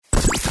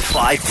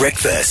5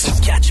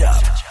 Breakfast. Catch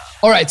up.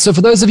 All right, so for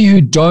those of you who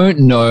don't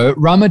know,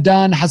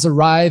 Ramadan has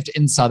arrived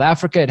in South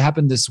Africa. It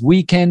happened this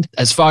weekend.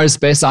 As far as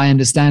best I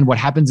understand, what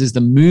happens is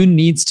the moon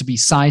needs to be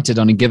sighted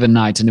on a given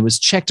night, and it was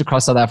checked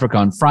across South Africa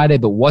on Friday,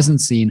 but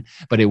wasn't seen,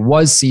 but it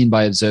was seen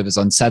by observers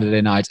on Saturday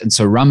night. And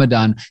so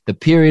Ramadan, the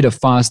period of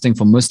fasting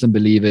for Muslim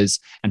believers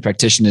and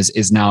practitioners,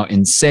 is now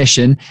in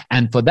session.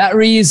 And for that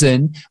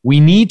reason, we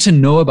need to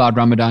know about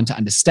Ramadan to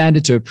understand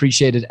it, to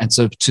appreciate it, and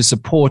so to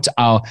support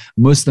our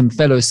Muslim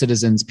fellow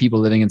citizens, people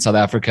living in South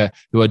Africa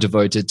who are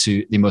devoted to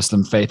the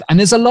Muslim faith. And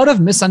there's a lot of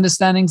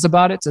misunderstandings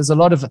about it. There's a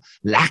lot of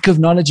lack of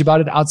knowledge about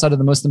it outside of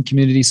the Muslim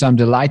community. So I'm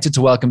delighted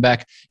to welcome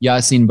back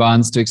Yaaseen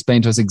Barnes to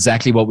explain to us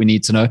exactly what we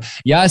need to know.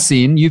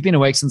 Yaaseen, you've been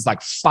awake since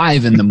like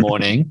 5 in the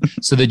morning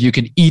so that you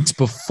can eat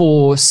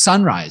before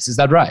sunrise. Is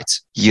that right?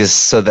 Yes,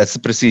 so that's the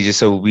procedure.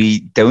 So we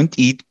don't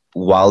eat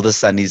while the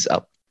sun is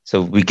up.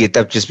 So we get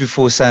up just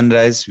before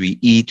sunrise, we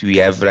eat, we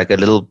have like a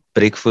little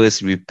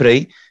breakfast, we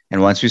pray.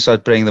 And once we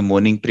start praying the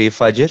morning prayer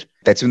Fajr,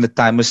 that's when the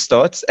timer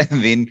starts.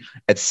 And then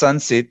at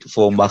sunset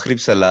for Maghrib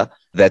Salah,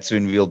 that's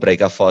when we'll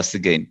break our fast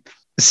again.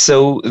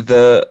 So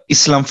the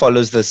Islam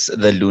follows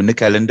the lunar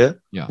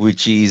calendar,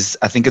 which is,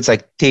 I think it's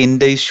like 10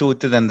 days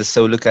shorter than the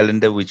solar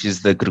calendar, which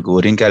is the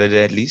Gregorian calendar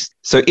at least.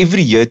 So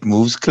every year it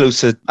moves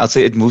closer. I'll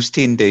say it moves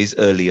 10 days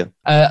earlier.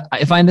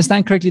 If I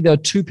understand correctly, there are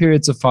 2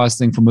 periods of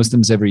fasting for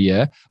Muslims every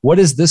year. What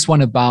is this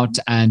one about?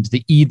 And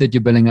the Eid that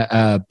you're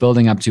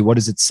building up to, what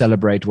does it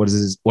celebrate? What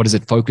does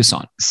it focus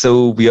on?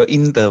 So we are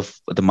in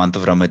the month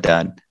of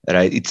Ramadan,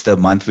 right? It's the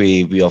month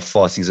where we are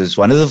fasting. So it's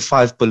one of the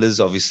 5 pillars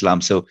of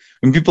Islam. So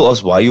when people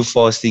ask why you're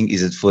fasting,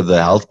 is it for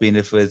the health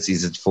benefits?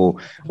 Is it for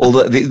all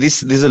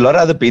there's a lot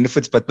of other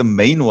benefits, but the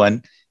main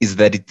one is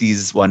that it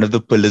is one of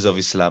the pillars of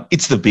Islam.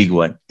 It's the big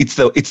one. It's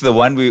the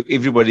one where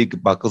everybody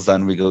buckles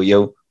down. We go,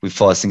 yo, we're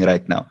fasting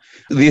right now.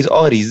 There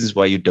are reasons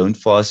why you don't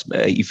fast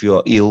if you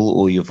are ill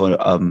or you're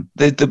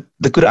the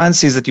Quran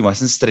says that you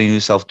mustn't strain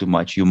yourself too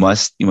much. You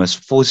must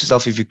force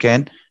yourself if you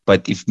can,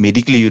 but if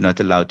medically you're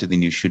not allowed to,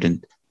 then you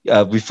shouldn't.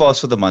 We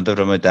fast for the month of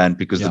Ramadan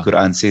because the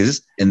Quran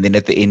says, and then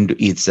at the end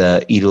it's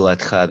Eid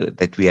al-Adha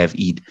that we have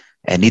Eid.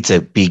 And it's a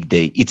big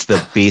day. It's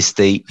the best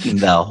day in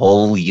the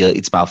whole year.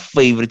 It's my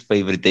favorite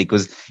day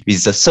because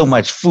there's just so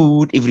much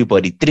food.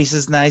 Everybody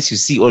dresses nice. You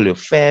see all your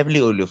family,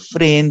 all your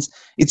friends.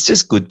 It's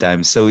just good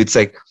times. So it's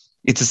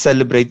to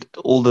celebrate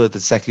all the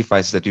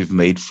sacrifices that we've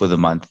made for the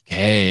month.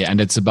 Okay.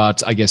 And it's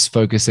about, I guess,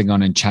 focusing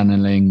on and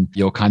channeling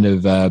your kind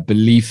of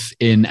belief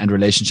in and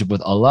relationship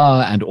with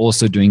Allah, and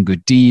also doing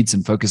good deeds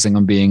and focusing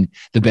on being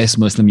the best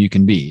Muslim you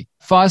can be.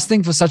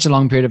 Fasting for such a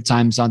long period of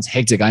time sounds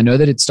hectic. I know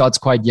that it starts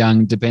quite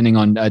young, depending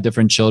on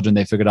different children,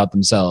 they figure it out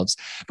themselves.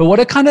 But what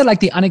are kind of like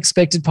the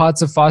unexpected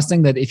parts of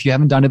fasting that if you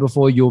haven't done it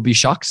before, you'll be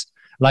shocked?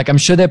 Like, I'm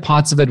sure there are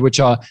parts of it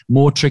which are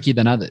more tricky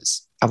than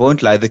others. I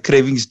won't lie, the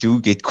cravings do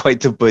get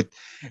quite a bit.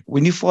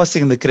 When you're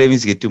fasting and the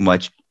cravings get too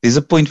much, there's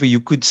a point where you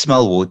could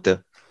smell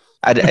water.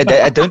 I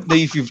don't know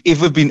if you've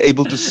ever been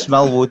able to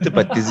smell water,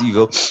 but you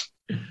go,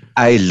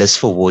 I lust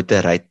for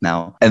water right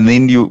now. And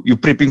then you're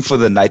prepping for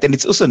the night. And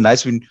it's also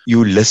nice when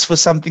you lust for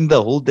something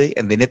the whole day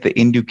and then at the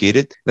end you get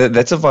it.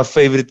 That's one of our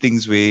favorite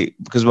things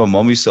because my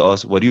mom used to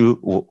ask, what do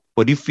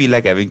you feel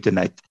like having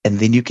tonight? And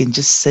then you can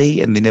just say,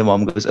 and then the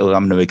mom goes, oh,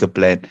 I'm going to make a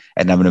plan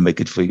and I'm going to make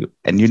it for you.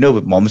 And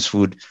with mom's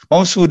food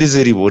is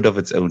a reward of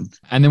its own.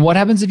 And then what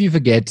happens if you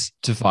forget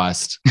to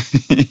fast?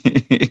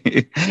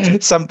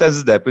 Sometimes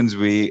it happens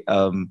where,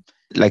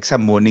 like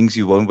some mornings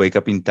you won't wake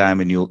up in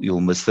time and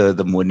you'll miss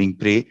the morning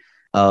prayer.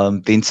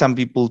 Then some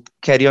people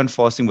carry on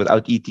fasting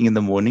without eating in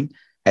the morning,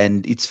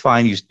 and it's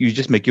fine. You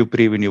just make your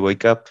prayer when you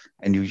wake up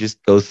and you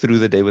just go through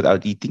the day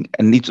without eating.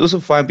 And it's also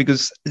fine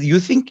because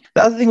you think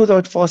the other thing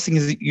about fasting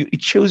is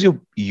it shows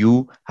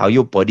you how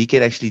your body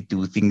can actually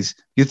do things.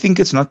 You think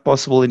it's not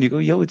possible and you go,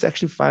 yo, it's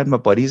actually fine. My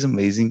body is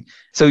amazing.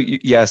 So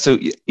so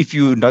if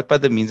you're not by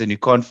the means and you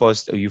can't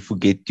fast or you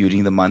forget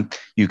during the month,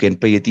 you can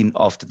pay it in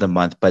after the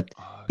month. But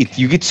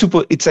you get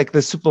it's like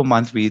the super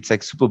month where it's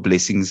like super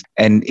blessings,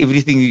 and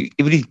every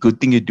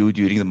good thing you do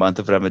during the month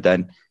of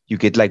Ramadan, you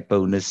get like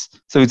bonus.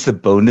 So it's the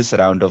bonus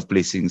round of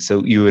blessings.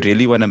 So you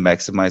really want to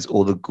maximize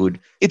all the good.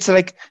 It's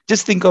like,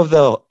 just think of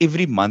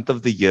every month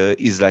of the year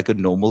is like a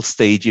normal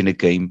stage in a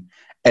game.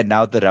 And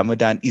now the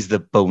Ramadan is the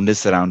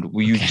bonus round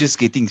where you're just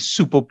getting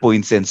super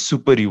points and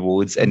super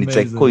rewards, and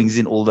Amazing. It's like coins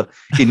in all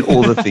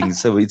the things.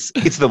 So it's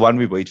the one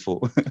we wait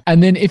for.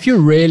 And then if you're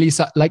really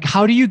like,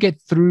 how do you get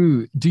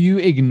through? Do you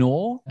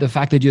ignore the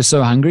fact that you're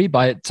so hungry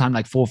by the time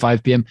like 4 or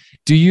 5 p.m.?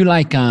 Do you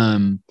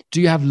do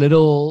you have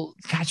little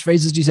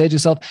catchphrases? Do you say to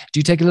yourself? Do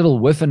you take a little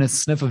whiff and a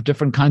sniff of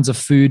different kinds of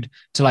food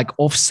to like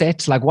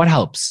offset? Like, what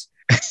helps?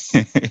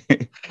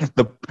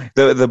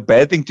 The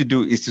bad thing to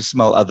do is to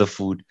smell other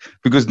food,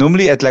 because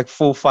normally at like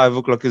 4, 5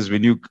 o'clock is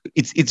when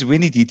it's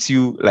when it hits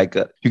you, like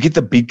you get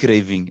the big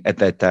craving at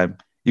that time.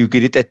 You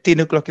get it at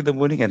 10 o'clock in the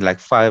morning, and like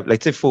 5,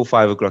 let's say 4,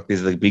 5 o'clock,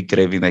 there's the big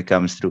craving that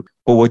comes through.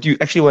 But what you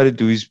actually want to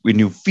do is when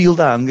you feel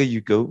the hunger,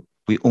 you go,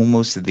 we're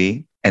almost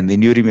there. and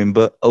then you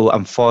remember, oh,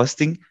 I'm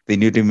fasting.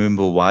 Then you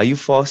remember why you're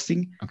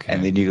fasting. Okay.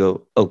 And then you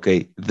go,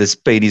 okay, this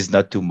pain is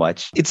not too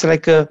much. It's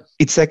like a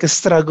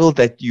struggle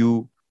that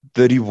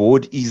the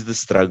reward is the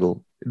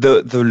struggle.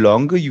 The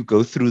longer you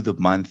go through the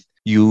month,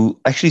 you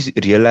actually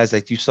realize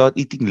that you start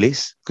eating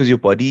less because your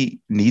body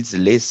needs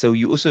less. So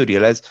you also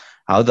realize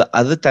how the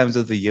other times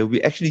of the year,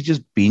 we're actually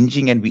just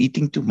binging and we're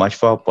eating too much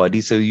for our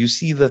body. So you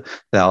see the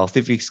health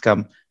effects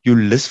come. You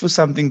list for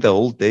something the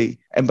whole day.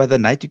 And by the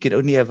night, you can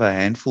only have a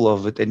handful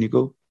of it. And you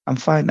go, I'm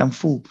fine, I'm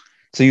full.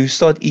 So you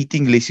start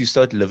eating less, you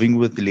start living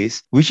with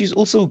less, which is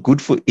also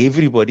good for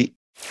everybody.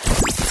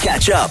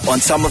 Catch up on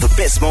some of the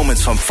best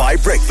moments from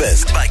 5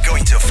 Breakfast by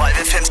going to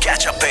 5FM's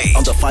catch-up page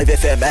on the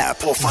 5FM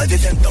app or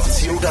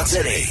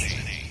 5FM.co.za.